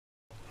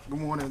Good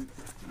morning,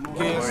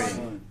 guests,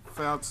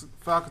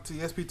 faculty,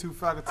 SP2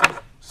 faculty,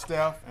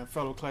 staff, and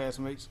fellow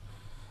classmates.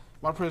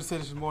 My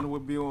presentation this morning will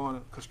be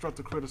on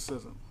constructive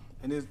criticism.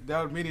 And there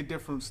are many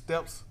different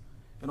steps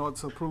in order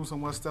to improve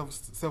someone's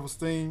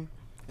self-esteem.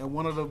 And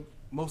one of the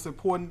most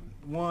important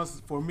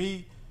ones for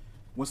me,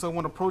 when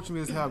someone approaches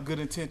me, is to have good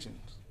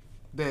intentions.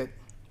 That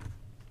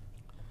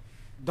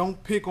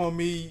don't pick on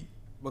me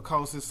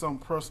because there's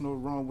something personal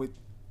wrong with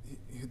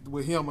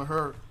him or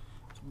her.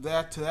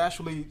 That to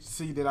actually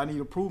see that I need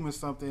improvement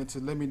in something, and to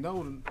let me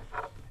know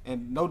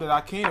and know that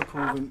I can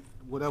improve in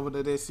whatever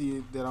that they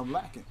see that I'm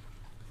lacking.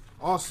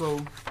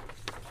 Also,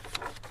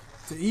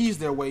 to ease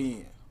their way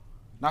in,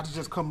 not to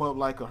just come up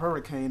like a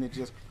hurricane and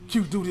just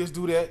do this,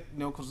 do that,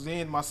 because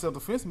then my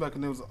self-defense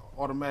mechanism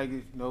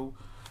automatically,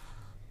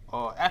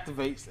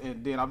 activates,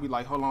 and then I'll be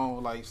like, hold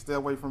on, like stay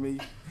away from me.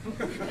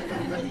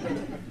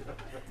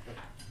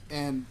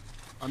 And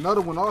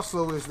another one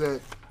also is that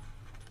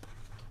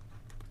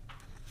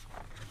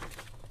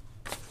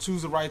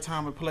choose the right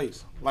time and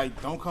place.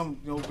 Like, don't come,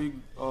 do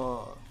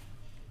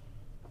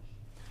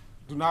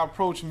not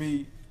approach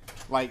me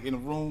like in a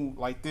room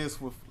like this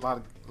with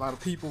a lot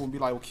of people and be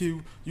like, well,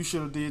 Q, you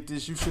should have did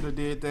this, you should have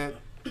did that.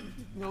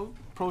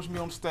 Approach me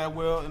on the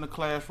stairwell, in the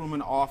classroom, in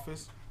the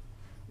office,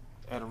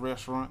 at a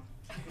restaurant.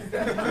 And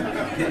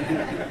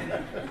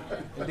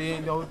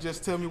then,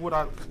 just tell me what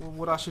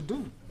I should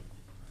do.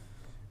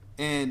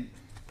 And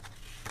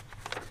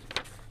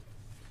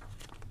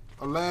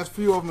the last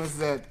few of them is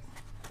that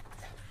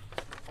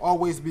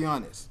always be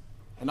honest,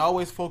 and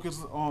always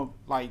focus on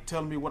like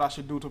telling me what I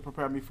should do to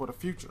prepare me for the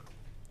future.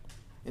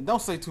 And don't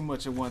say too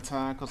much at one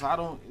time, because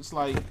it's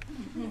like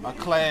a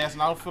class,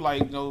 and I don't feel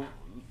like,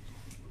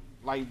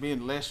 like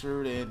being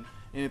lectured and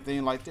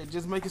anything like that.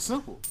 Just make it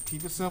simple.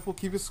 Keep it simple,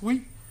 keep it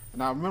sweet,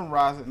 and I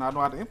memorize it and I know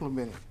how to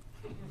implement it.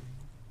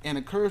 And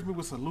encourage me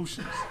with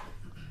solutions.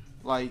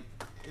 Like,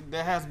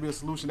 there has to be a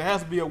solution. There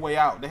has to be a way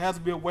out. There has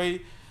to be a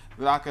way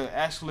that I could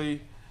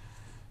actually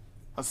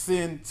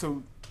ascend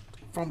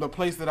from the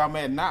place that I'm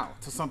at now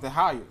to something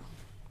higher.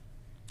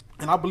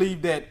 And I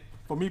believe that,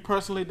 for me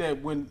personally,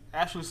 that when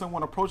actually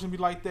someone approaches me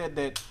like that,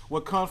 that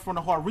what comes from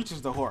the heart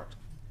reaches the heart.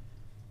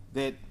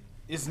 That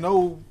it's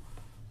no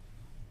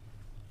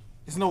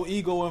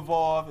ego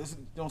involved. It's,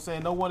 no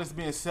one is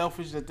being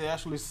selfish. That they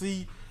actually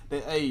see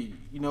that, hey,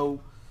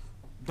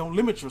 don't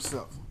limit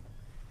yourself.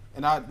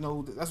 And I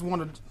know that's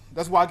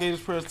why I gave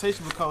this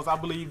presentation, because I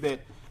believe that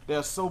there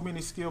are so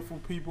many skillful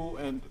people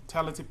and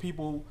talented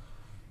people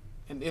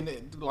and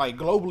like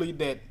globally,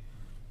 that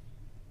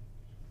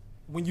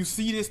when you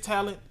see this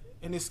talent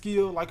and this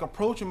skill, like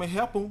approach them and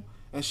help them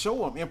and show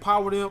them,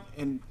 empower them,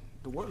 and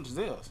the world is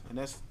theirs. And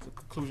that's the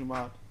conclusion of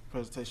my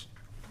presentation.